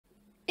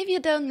If you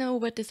don't know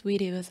what this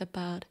video is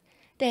about,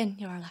 then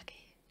you are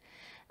lucky.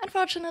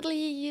 Unfortunately,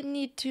 you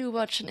need to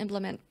watch and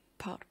implement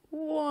part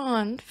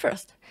 1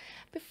 first,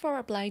 before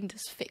applying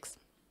this fix.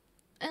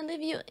 And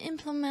if you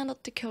implemented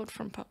the code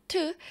from part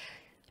 2,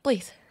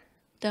 please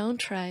don't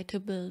try to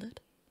build it.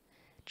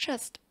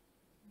 Just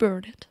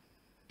burn it.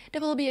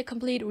 There will be a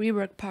complete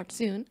rework part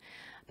soon,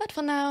 but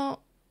for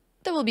now,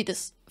 there will be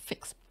this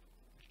fix.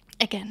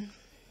 Again.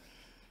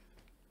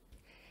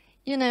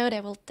 You know,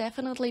 there will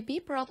definitely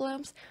be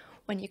problems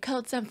when you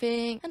code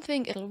something and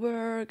think it'll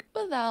work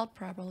without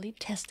properly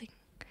testing.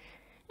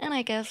 And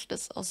I guess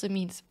this also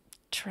means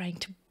trying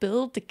to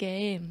build the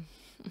game.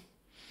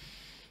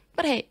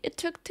 But hey, it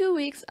took 2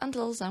 weeks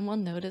until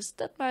someone noticed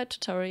that my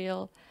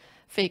tutorial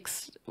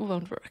fix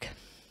won't work.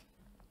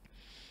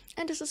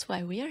 And this is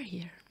why we are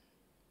here.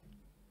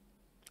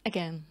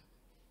 Again.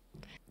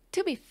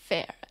 To be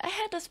fair, I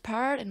had this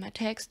part in my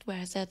text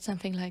where I said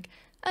something like,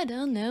 I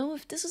don't know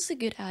if this is a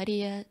good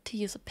idea to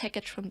use a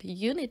package from the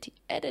Unity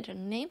editor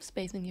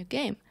namespace in your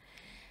game.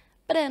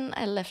 But then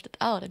I left it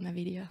out in my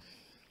video.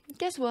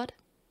 Guess what?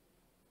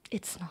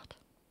 It's not.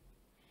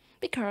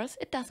 Because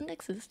it doesn't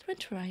exist when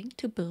trying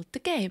to build the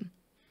game.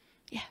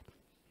 Yeah.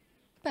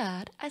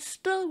 But I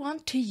still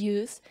want to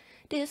use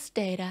this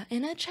data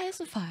in a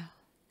JSON file.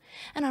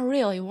 And I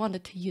really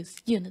wanted to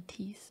use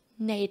Unity's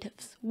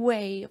native's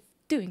way of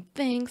doing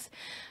things,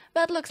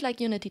 but looks like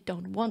Unity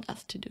don't want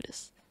us to do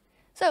this.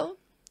 So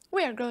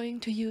we are going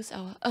to use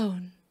our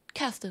own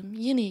custom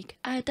unique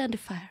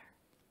identifier.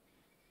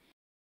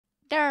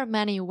 There are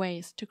many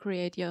ways to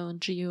create your own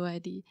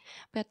GUID,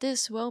 but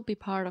this won't be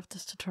part of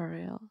this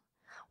tutorial.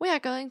 We are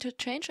going to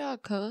change our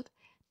code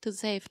to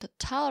save the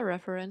tile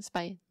reference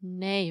by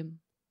name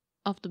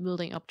of the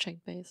building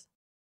object base.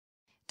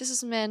 This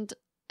is meant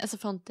as a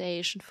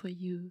foundation for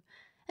you,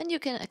 and you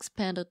can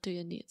expand it to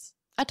your needs.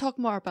 I talk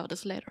more about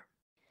this later.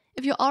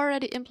 If you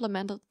already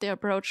implemented the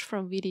approach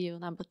from video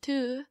number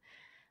 2,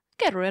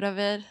 get rid of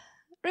it,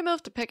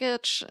 remove the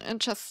package, and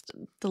just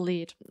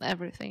delete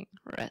everything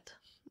red.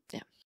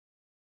 Yeah.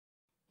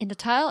 In the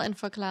tile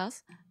info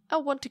class, I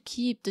want to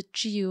keep the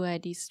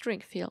GUID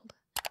string field.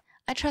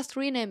 I just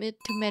rename it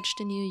to match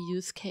the new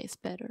use case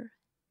better.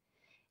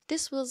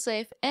 This will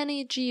save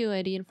any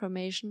GUID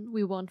information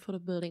we want for the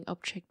building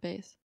object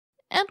base.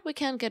 And we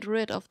can get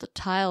rid of the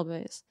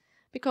TileBase,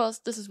 because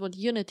this is what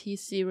Unity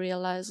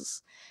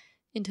serializes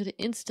into the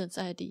instance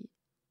ID,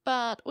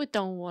 but we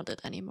don't want it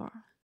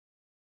anymore.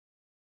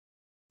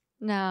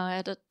 Now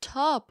at the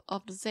top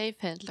of the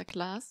saveHandler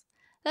class,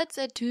 let's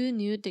add 2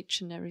 new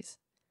dictionaries.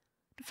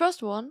 The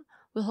first one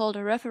will hold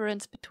a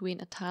reference between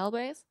a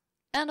TileBase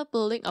and a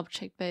building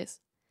object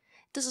base.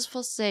 This is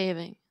for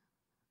saving.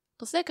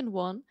 The second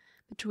one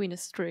between a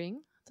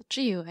string, the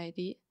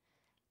GUID,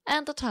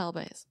 and the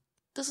TileBase.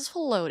 This is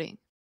for loading.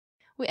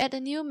 We add a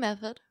new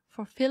method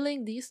for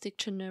filling these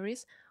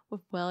dictionaries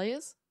with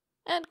values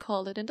and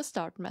call it in the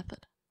start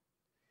method.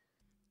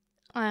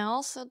 I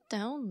also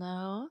don't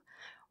know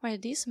why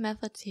these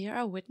methods here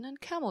are written in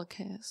camel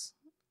case.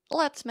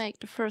 Let's make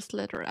the first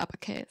letter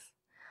uppercase,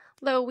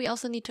 though we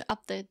also need to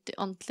update the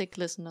on-click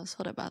listeners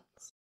for the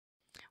buttons.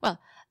 Well,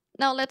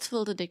 now let's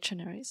fill the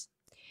dictionaries.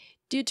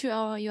 Due to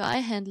our UI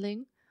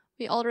handling,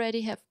 we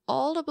already have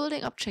all the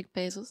building object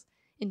bases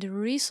in the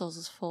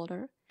resources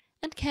folder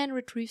and can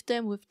retrieve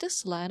them with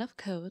this line of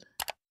code.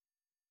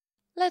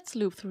 Let's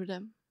loop through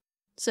them.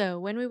 So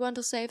when we want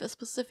to save a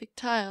specific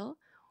tile,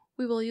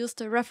 we will use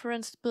the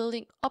referenced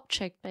building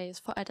object base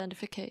for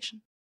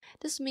identification.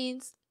 This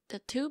means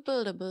that 2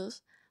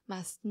 buildables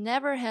must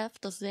never have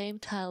the same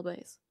tile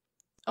base,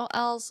 or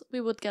else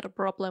we would get a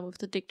problem with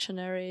the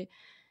dictionary,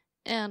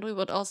 and we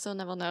would also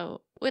never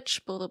know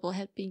which buildable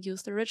had been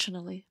used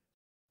originally.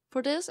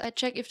 For this, I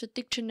check if the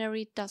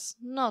dictionary does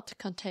not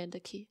contain the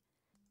key.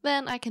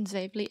 Then I can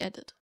safely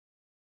edit.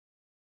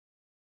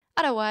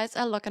 Otherwise,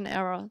 I'll log an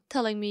error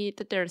telling me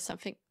that there is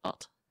something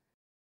odd.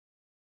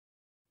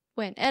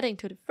 When adding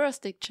to the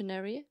first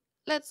dictionary,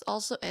 let's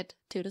also add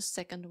to the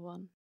second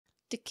one.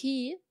 The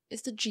key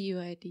is the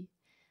GUID.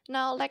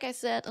 Now, like I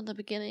said in the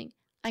beginning,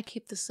 I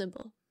keep this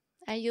simple.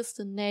 I use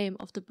the name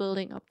of the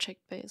building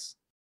object base.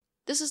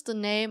 This is the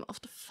name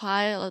of the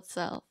file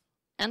itself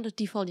and the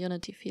default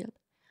Unity field.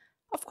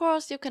 Of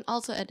course, you can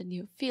also add a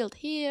new field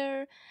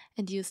here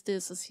and use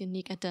this as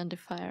unique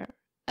identifier,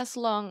 as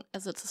long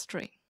as it's a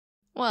string.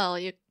 Well,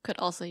 you could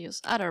also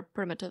use other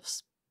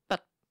primitives,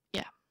 but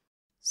yeah.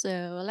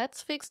 So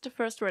let's fix the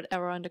first red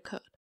error in the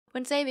code.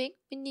 When saving,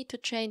 we need to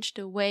change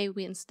the way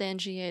we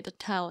instantiate the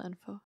tile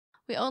info.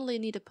 We only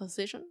need a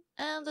position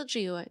and a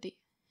GUID,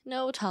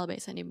 no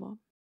TileBase anymore.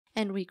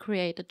 And we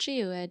create a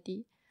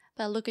GUID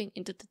by looking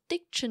into the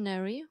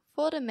dictionary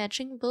for the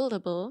matching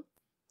buildable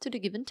to the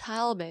given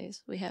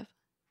TileBase we have.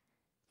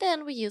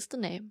 Then we use the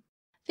name.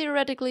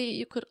 Theoretically,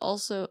 you could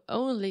also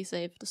only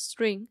save the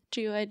string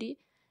GUID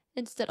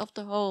instead of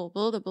the whole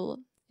buildable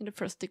in the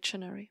first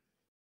dictionary.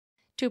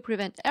 To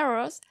prevent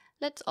errors,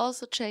 let's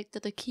also check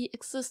that the key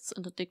exists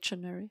in the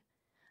dictionary.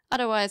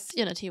 Otherwise,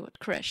 Unity would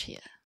crash here.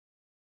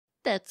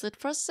 That's it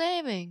for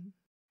saving.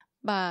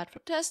 But for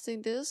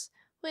testing this,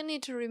 we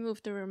need to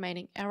remove the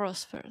remaining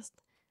errors first.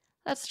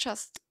 Let's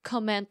just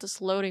comment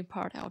this loading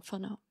part out for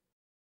now.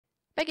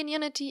 Back in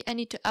Unity, I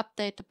need to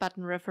update the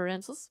button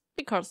references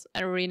because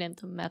I renamed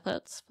the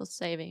methods for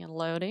saving and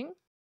loading.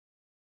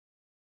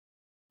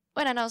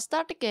 When I now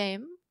start the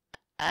game,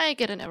 I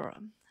get an error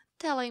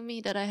telling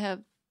me that I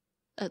have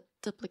a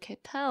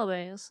duplicate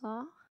TileBase,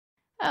 huh?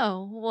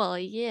 Oh, well,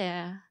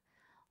 yeah.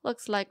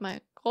 Looks like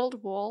my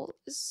gold wall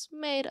is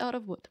made out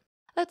of wood.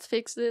 Let's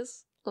fix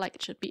this like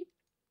it should be.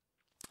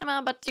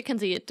 But you can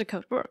see the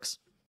code works.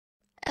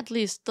 At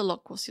least the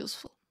log was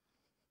useful.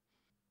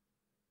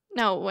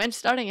 Now, when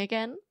starting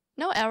again,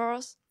 no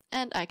errors,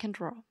 and I can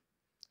draw.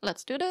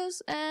 Let's do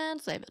this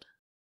and save it.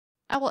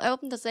 I will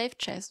open the saved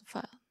JSON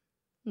file.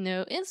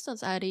 No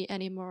instance ID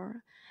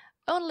anymore,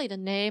 only the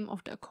name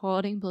of the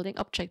according building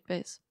object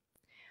base.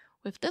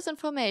 With this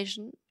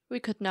information, we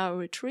could now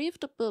retrieve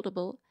the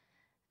buildable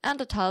and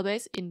the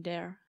TileBase in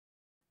there.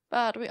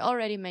 But we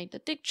already made the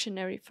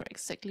dictionary for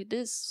exactly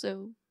this,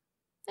 so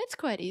it's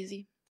quite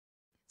easy.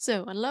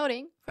 So on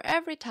loading, for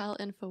every tile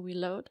info we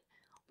load,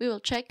 we will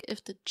check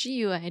if the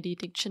GUID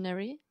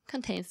dictionary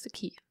contains the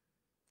key.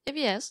 If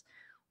yes,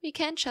 we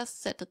can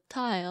just set the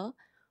tile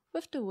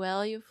with the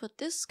value for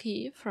this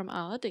key from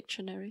our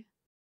dictionary.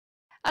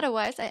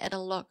 Otherwise, I add a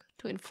log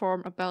to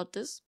inform about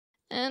this,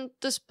 and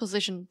this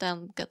position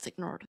then gets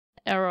ignored.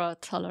 Error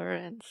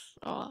tolerance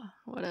or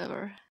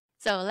whatever.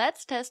 So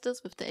let's test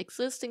this with the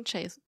existing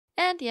JSON.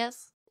 And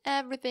yes,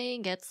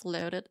 everything gets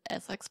loaded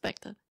as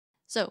expected.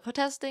 So for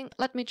testing,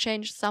 let me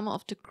change some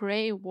of the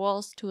gray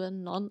walls to a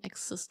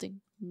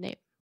non-existing name.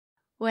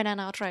 When I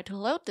now try to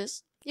load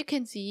this, you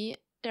can see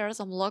there are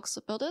some logs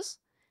about this,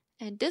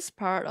 and this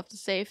part of the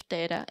saved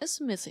data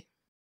is missing.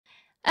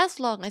 As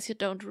long as you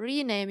don't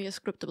rename your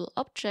scriptable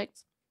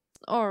objects,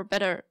 or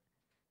better,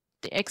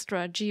 the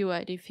extra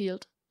GUID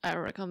field I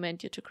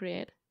recommend you to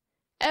create,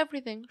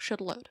 everything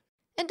should load.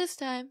 And this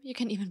time you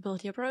can even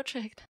build your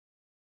project.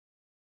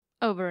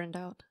 Over and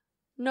out.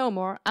 No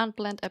more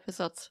unplanned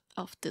episodes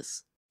of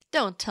this.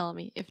 Don't tell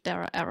me if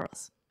there are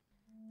errors.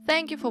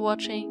 Thank you for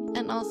watching,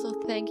 and also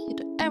thank you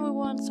to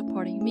everyone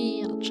supporting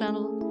me and the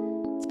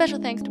channel.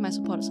 Special thanks to my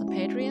supporters on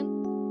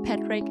Patreon,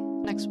 Patrick,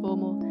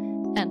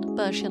 Naxwomo, and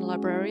Belgian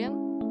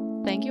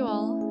Librarian. Thank you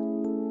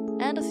all.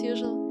 And as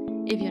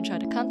usual, if you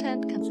enjoyed the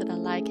content, consider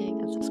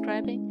liking and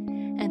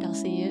subscribing, and I'll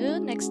see you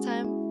next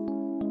time.